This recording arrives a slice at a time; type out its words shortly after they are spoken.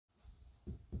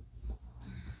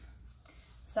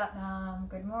Satnam,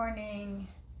 good morning.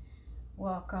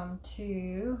 Welcome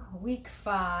to week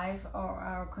 5 of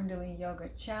our Kundalini Yoga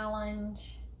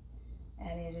challenge,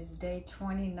 and it is day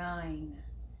 29.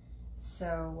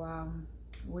 So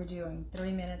we're doing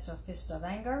 3 minutes of fists of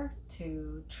anger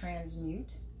to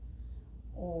transmute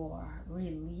or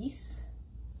release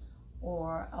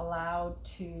or allow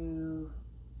to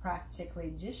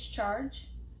practically discharge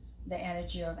the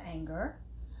energy of anger.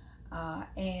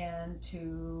 And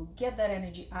to get that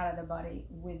energy out of the body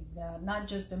with not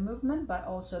just the movement but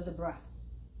also the breath.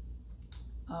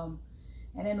 And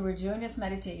then we're doing this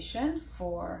meditation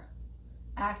for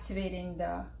activating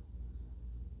the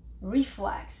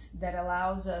reflex that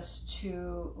allows us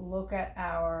to look at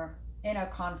our inner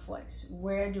conflicts.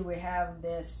 Where do we have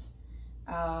this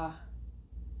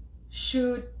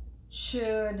should,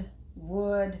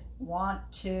 would,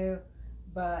 want to,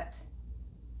 but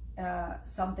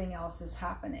something else is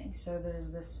happening. So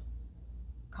there's this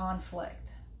conflict,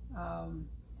 and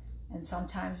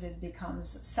sometimes it becomes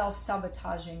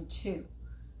self-sabotaging too,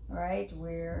 right?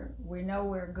 We know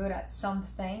we're good at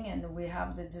something and we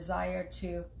have the desire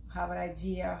to have an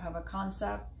idea, have a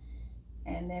concept,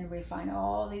 and then we find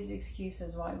all these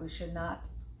excuses why we should not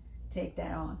take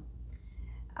that on.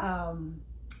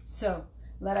 So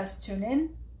let us tune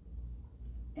in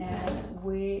and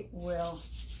we will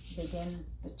begin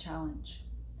the challenge.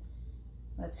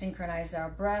 Let's synchronize our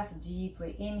breath.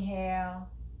 Deeply inhale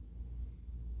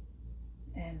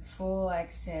and full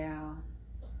exhale.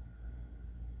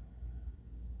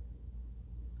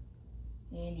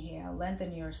 Inhale,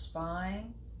 lengthen your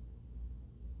spine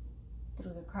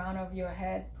through the crown of your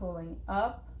head, pulling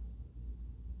up.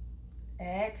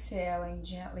 Exhaling,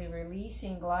 gently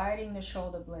releasing, gliding the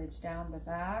shoulder blades down the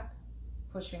back,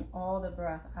 pushing all the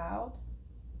breath out.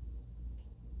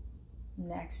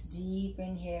 Next, deep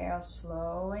inhale,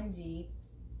 slow and deep.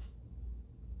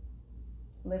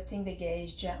 Lifting the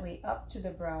gaze gently up to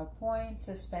the brow point,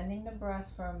 suspending the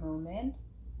breath for a moment.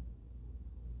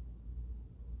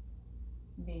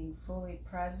 Being fully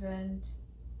present,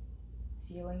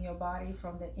 feeling your body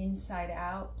from the inside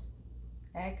out.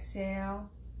 Exhale.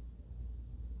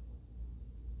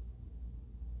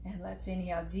 And let's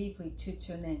inhale deeply to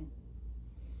tune in.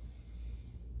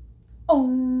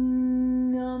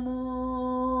 Om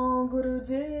Namo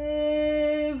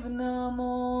Gurudev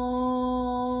Namo.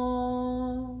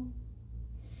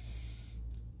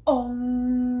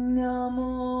 Om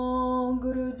Namo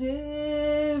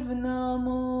Gurudev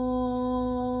Namo.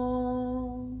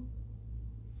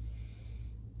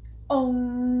 Om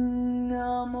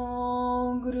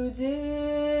Namo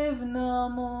Gurudev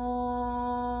Namo.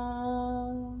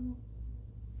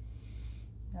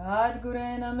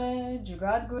 Adgure Name,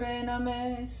 Jugadgure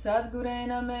Name, Sadgure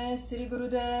Name, Sri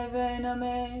Gurudeve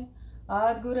Name.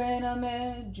 Adgure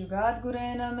Name,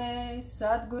 Jugadgure Name,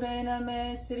 Sadgure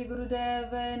Name, Sri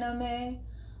Gurudeve Name.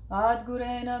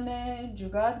 Adgure Name,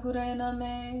 Jugadgure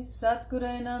Name,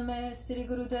 Sadgure Name, Sri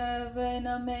Gurudeve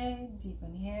Name. Deep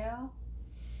inhale.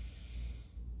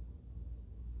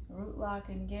 Root lock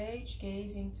engaged,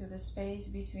 gazing to the space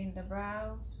between the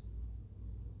brows.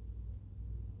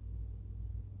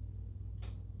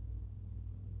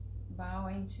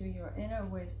 Bowing to your inner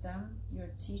wisdom, your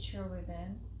teacher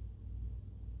within,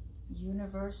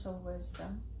 universal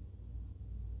wisdom.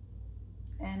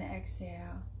 And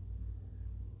exhale.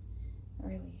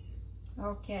 Release.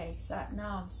 Okay,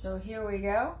 Satnam. So here we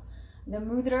go. The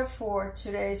mudra for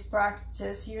today's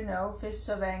practice, you know, fists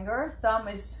of anger. Thumb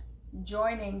is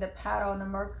joining the pad on the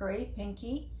Mercury,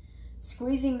 pinky.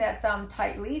 Squeezing that thumb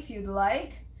tightly if you'd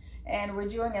like. And we're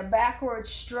doing a backward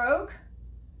stroke.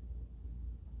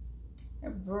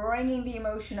 Bringing the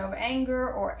emotion of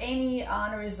anger or any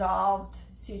unresolved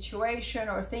situation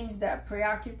or things that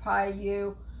preoccupy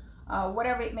you,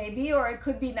 whatever it may be, or it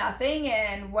could be nothing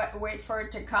and wait for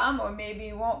it to come, or maybe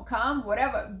it won't come,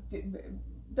 whatever.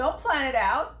 Don't plan it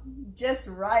out, just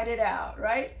write it out,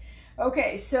 right?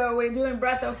 Okay, so we're doing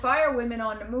breath of fire, women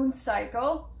on the moon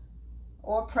cycle,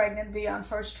 or pregnant beyond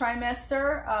first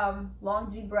trimester. Long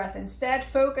deep breath instead.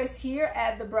 Focus here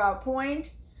at the brow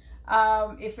point.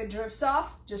 If it drifts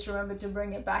off, just remember to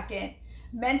bring it back in.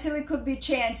 Mentally could be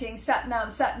chanting Satnam,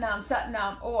 Satnam,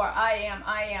 Satnam, or I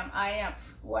am,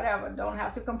 whatever. Don't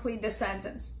have to complete the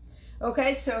sentence.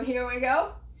 Okay, so here we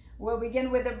go. We'll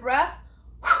begin with the breath.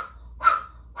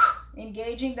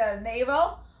 Engaging the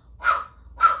navel.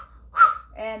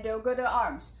 And we'll go to the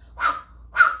arms.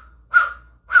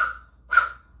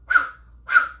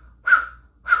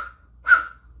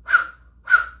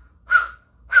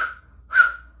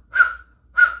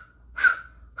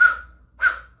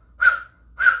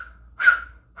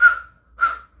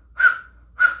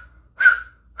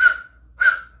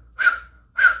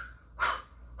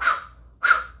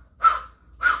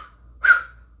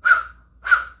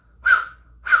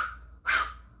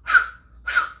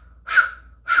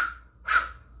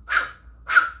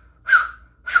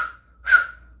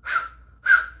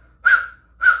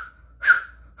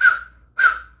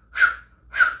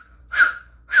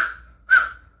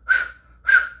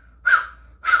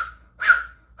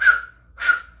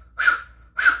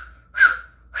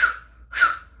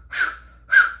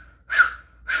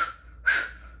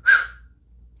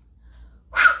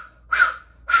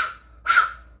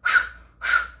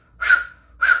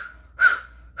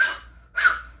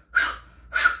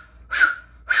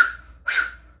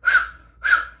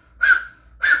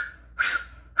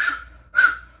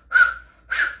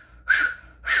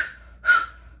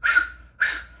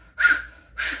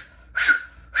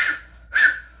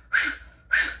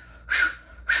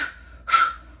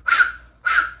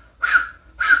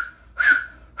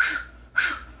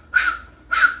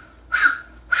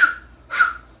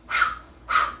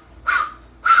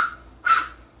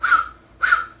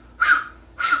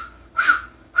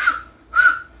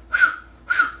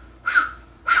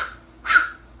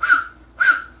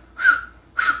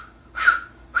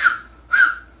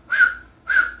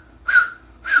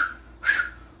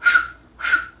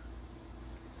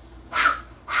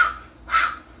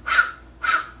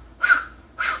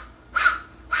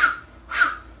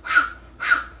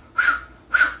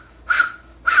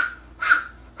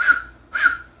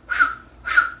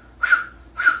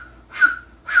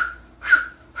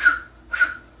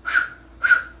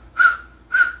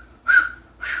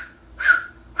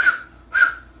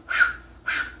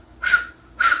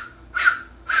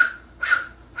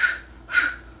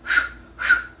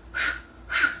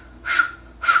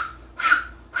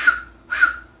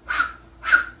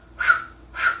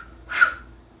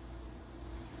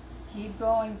 Keep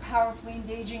going, powerfully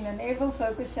engaging the navel.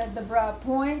 Focus at the brow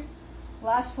point.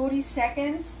 Last 40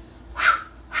 seconds.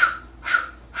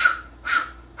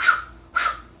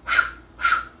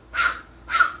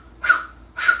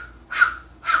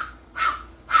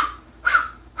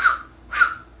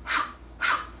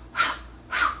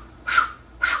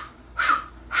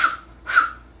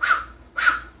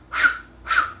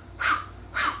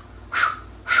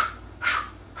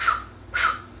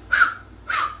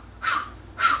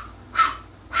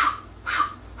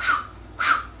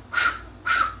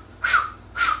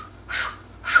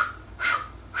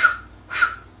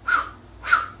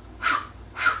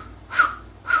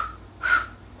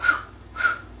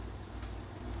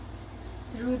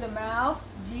 Through the mouth,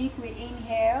 deeply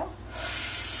inhale.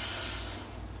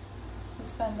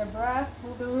 Suspend the breath,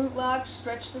 pull the root lock,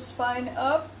 stretch the spine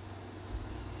up.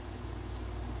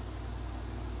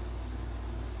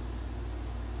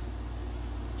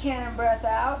 Cannon breath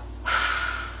out.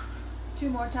 2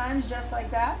 more times, just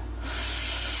like that.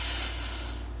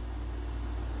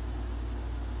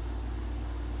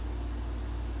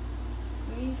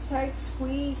 Squeeze tight,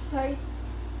 squeeze tight.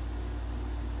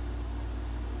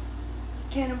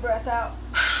 Cannon breath out.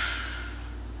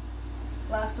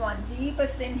 Last one,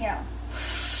 deepest inhale.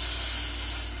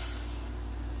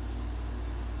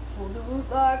 Pull the root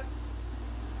lock.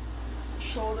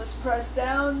 Shoulders press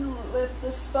down, lift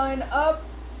the spine up,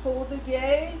 hold the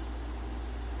gaze.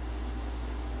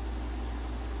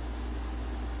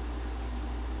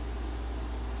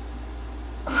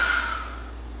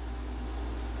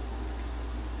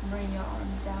 Bring your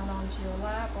arms down onto your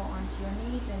lap or onto your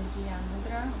knees and Gyan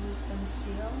Mudra, wisdom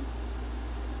seal.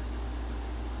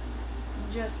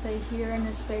 Just stay here in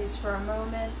this space for a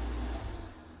moment.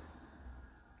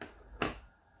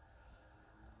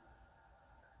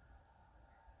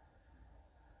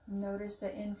 Notice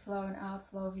the inflow and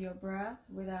outflow of your breath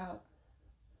without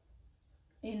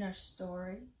inner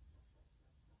story.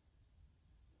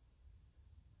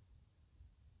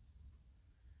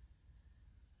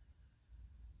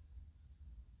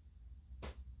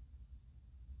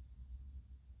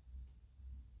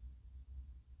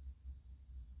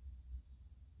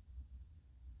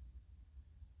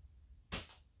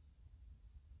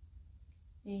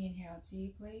 Inhale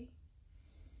deeply,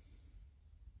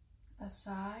 a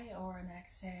sigh or an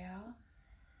exhale.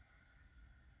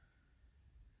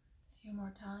 A few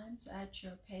more times at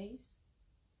your pace.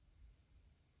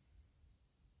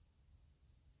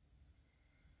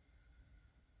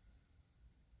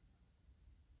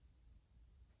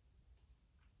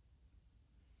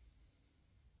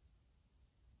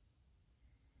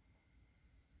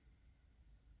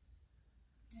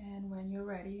 And when you're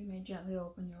ready, you may gently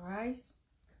open your eyes.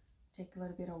 Take a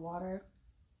little bit of water.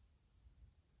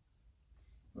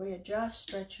 Readjust,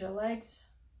 stretch your legs.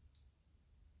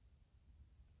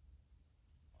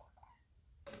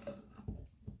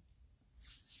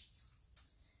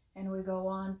 And we go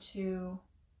on to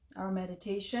our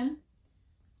meditation,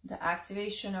 the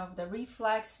activation of the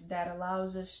reflex that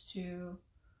allows us to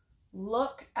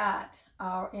look at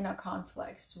our inner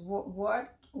conflicts.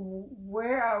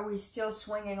 Where are we still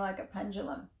swinging like a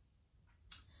pendulum?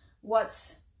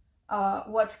 What's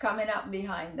coming up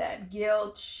behind that?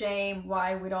 Guilt, shame,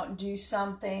 why we don't do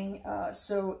something.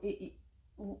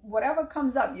 Whatever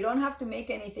comes up, you don't have to make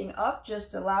anything up.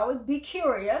 Just allow it. Be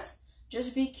curious.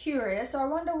 Just be curious. I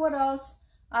wonder what else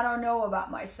I don't know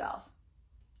about myself.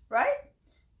 Right?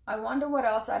 I wonder what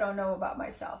else I don't know about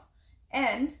myself.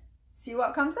 And see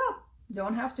what comes up.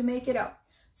 Don't have to make it up.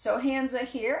 So hands are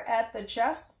here at the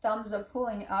chest. Thumbs are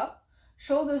pulling up.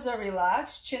 Shoulders are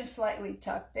relaxed. Chin slightly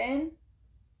tucked in.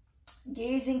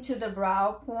 Gazing to the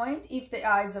brow point if the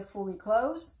eyes are fully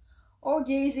closed, or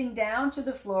gazing down to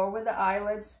the floor with the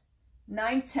eyelids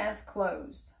 9/10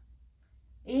 closed.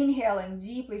 Inhaling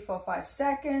deeply for 5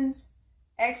 seconds,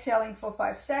 exhaling for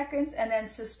 5 seconds, and then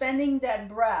suspending that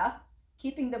breath,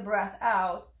 keeping the breath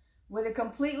out with a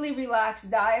completely relaxed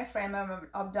diaphragm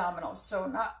and abdominals. So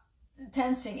not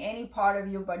tensing any part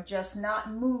of you, but just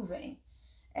not moving.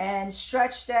 And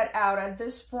stretch that out. At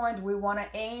this point, we want to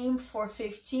aim for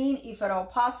 15, if at all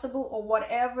possible, or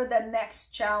whatever the next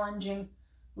challenging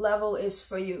level is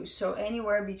for you. So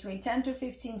anywhere between 10 to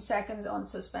 15 seconds on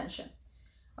suspension.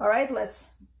 All right,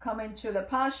 let's come into the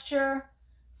posture.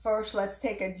 First, let's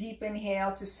take a deep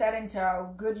inhale to set into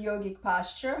our good yogic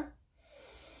posture.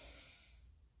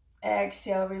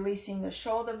 Exhale, releasing the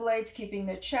shoulder blades, keeping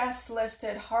the chest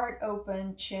lifted, heart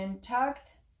open, chin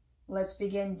tucked. Let's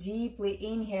begin deeply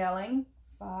inhaling.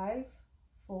 5,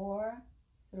 4,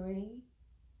 3,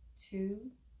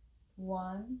 2,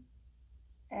 1.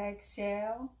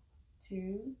 Exhale.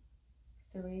 2,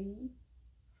 3,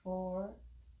 4,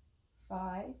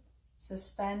 5,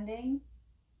 suspending,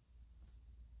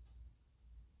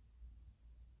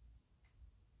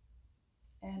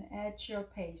 and at your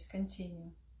pace,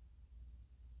 continue.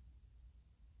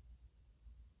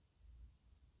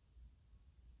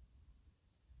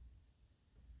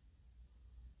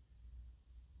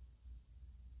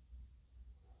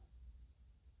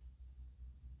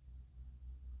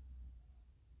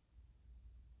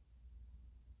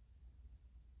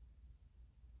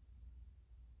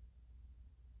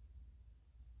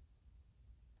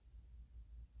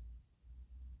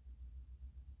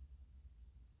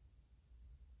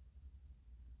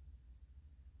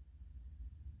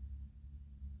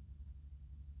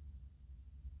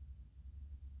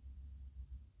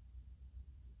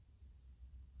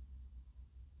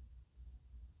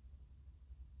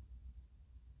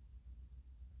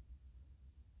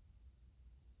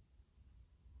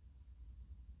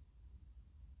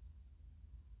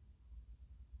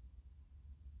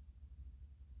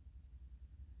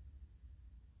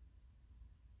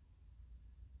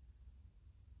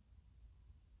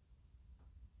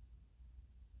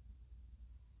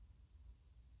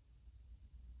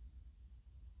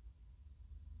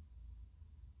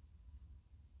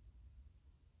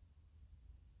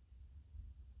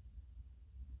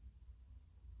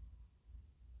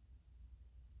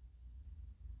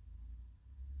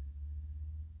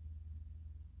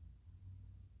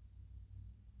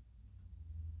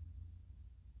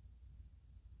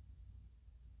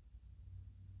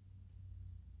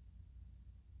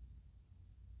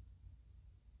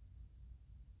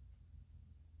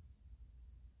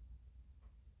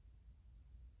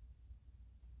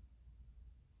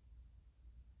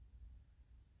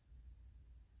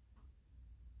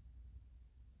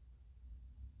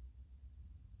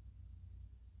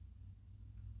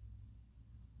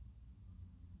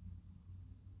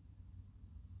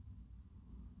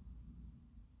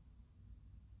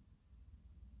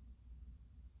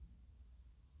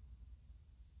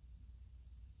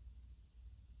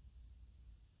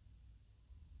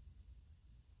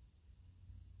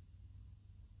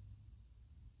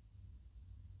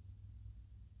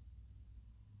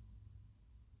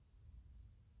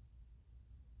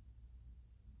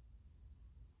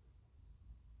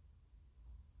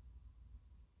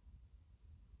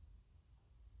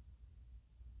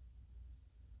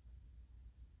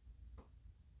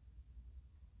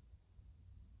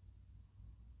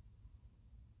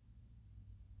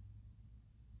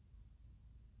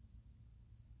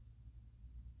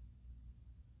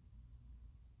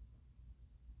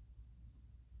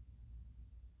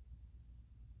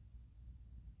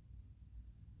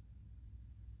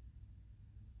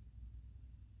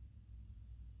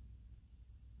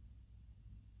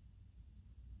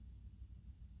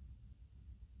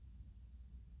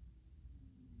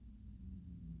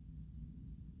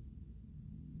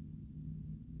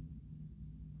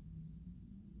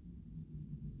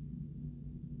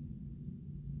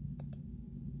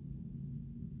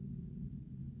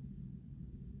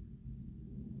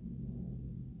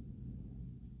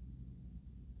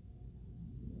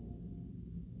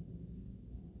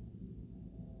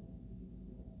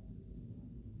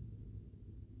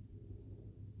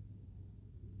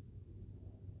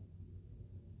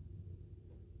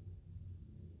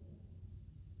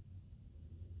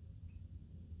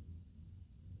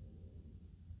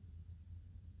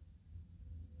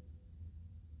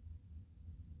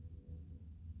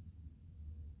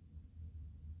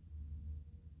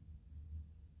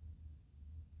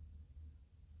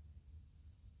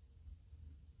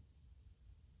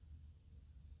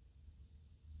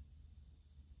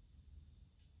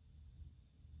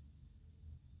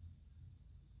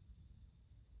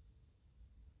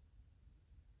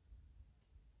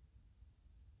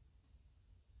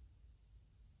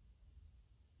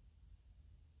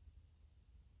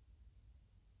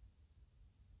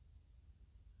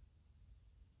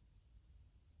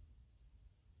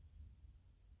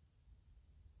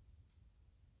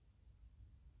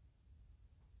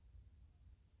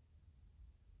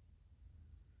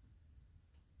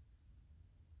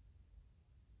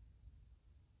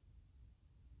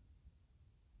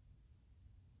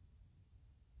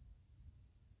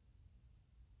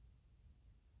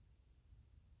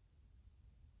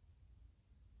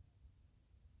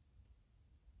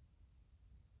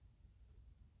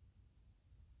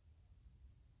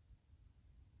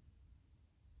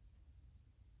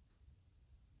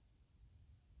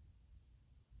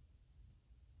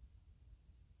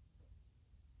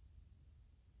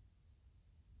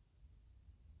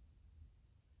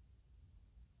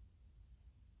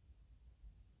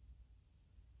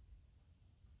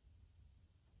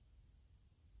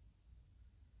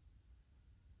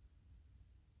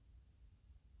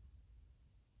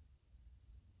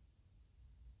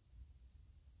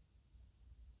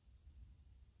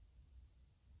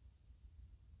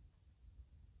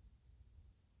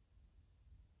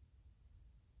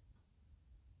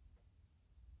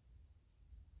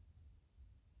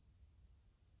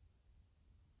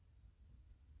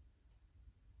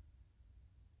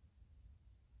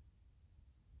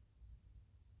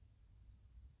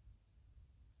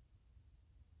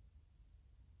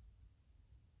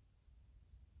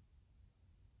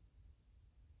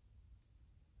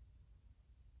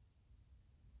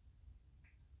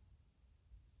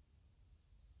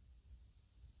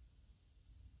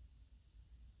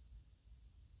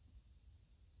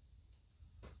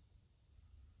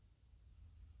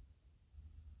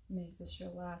 Make this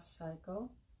your last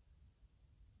cycle.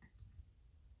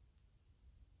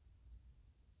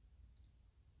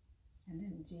 And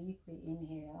then deeply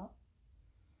inhale.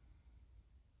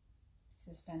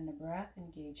 Suspend the breath,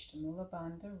 engage the Mula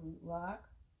Bandha, root lock.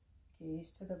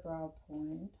 Gaze to the brow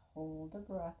point. Hold the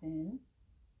breath in.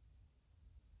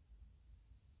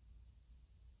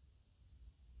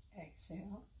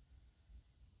 Exhale.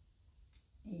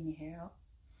 Inhale.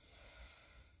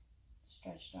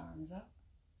 Stretch the arms up.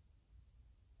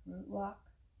 Root lock.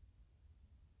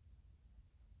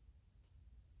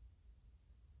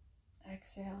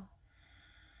 Exhale.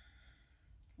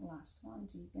 Last one,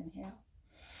 deep inhale.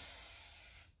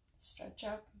 Stretch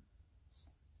up.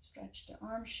 Stretch the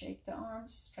arms, shake the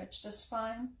arms, stretch the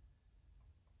spine.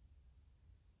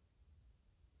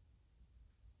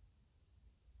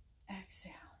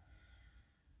 Exhale.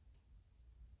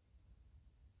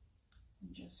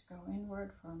 And just go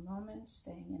inward for a moment,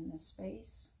 staying in this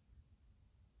space.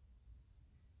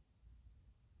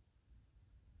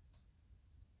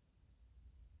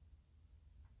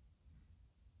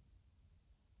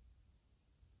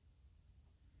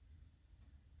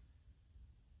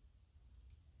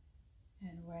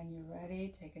 And when you're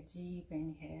ready, take a deep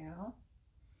inhale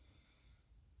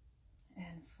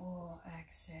and full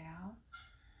exhale.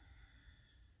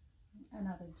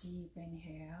 Another deep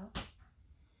inhale,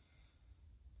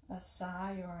 a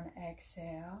sigh or an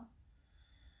exhale.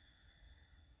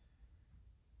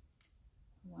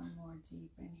 One more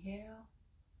deep inhale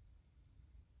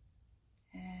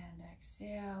and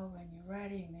exhale. When you're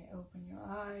ready, you may open your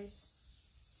eyes.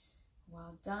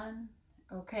 Well done.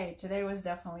 Okay, today was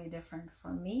definitely different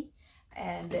for me,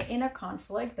 and the inner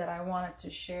conflict that I wanted to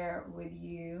share with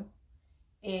you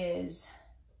is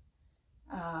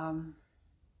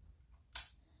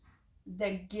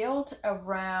the guilt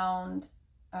around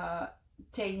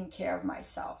taking care of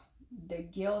myself, the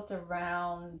guilt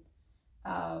around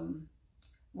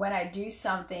when I do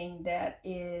something that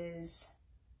is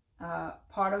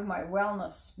part of my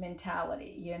wellness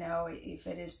mentality. You know, if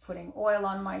it is putting oil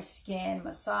on my skin,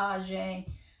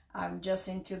 massaging, I'm just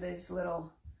into these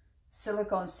little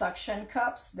silicone suction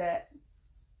cups that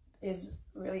is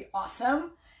really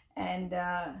awesome. And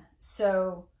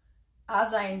so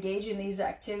as I engage in these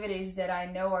activities that I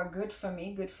know are good for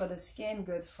me, good for the skin,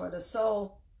 good for the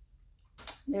soul,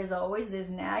 there's always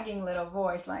this nagging little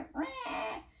voice like,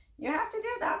 you have to do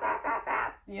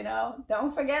that, you know,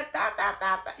 don't forget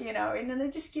that, you know, and then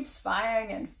it just keeps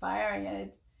firing, and I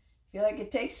feel like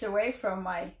it takes away from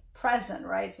my present,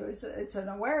 right? So it's an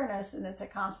awareness, and it's a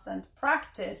constant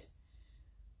practice.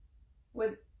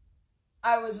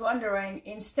 I was wondering,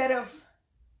 instead of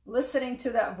listening to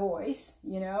that voice,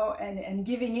 you know, and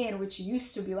giving in, which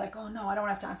used to be like, oh no, I don't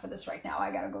have time for this right now,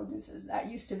 I gotta go do this. That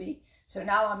used to be. So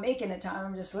now I'm making the time,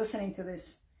 I'm just listening to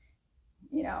this,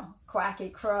 you know, quacky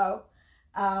crow.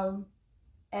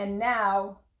 And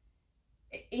now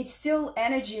it's still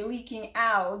energy leaking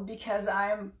out because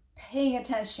I'm paying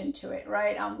attention to it,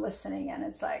 right? I'm listening, and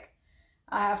it's like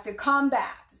I have to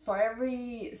combat for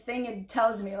everything it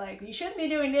tells me, like, you shouldn't be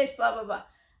doing this, blah, blah, blah.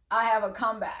 I have a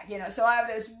comeback, you know, so I have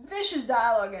this vicious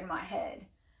dialogue in my head.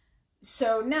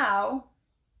 So now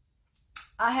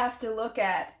I have to look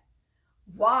at,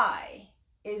 why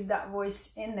is that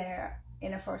voice in there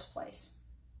in the first place?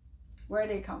 Where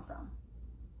did it come from?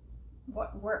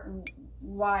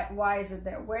 Why is it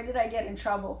there? Where did I get in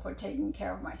trouble for taking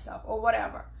care of myself or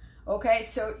whatever? Okay,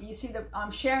 so you see,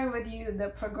 I'm sharing with you the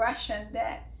progression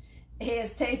that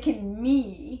has taken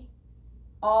me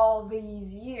all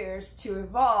these years to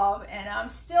evolve, and I'm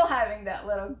still having that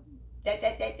little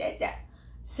da.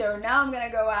 So now I'm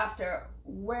gonna go after,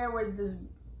 where was this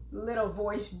little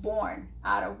voice born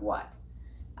out of what?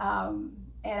 And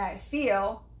I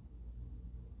feel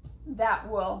that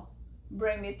will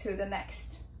bring me to the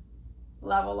next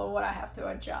level of what I have to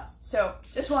adjust. So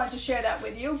just wanted to share that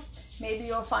with you. Maybe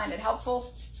you'll find it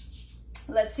helpful.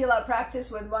 Let's seal our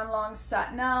practice with one long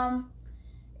Sat Nam.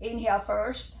 Inhale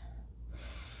first.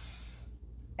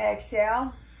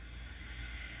 Exhale.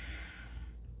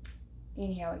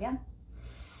 Inhale again.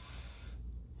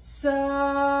 Sat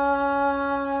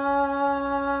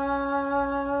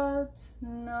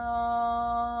Nam.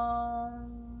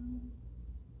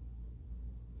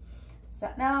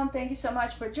 Sat Nam. Thank you so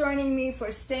much for joining me,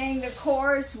 for staying the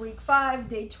course. Week 5,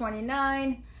 day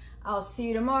 29. I'll see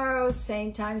you tomorrow,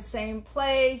 same time, same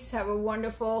place. Have a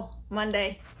wonderful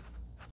Monday.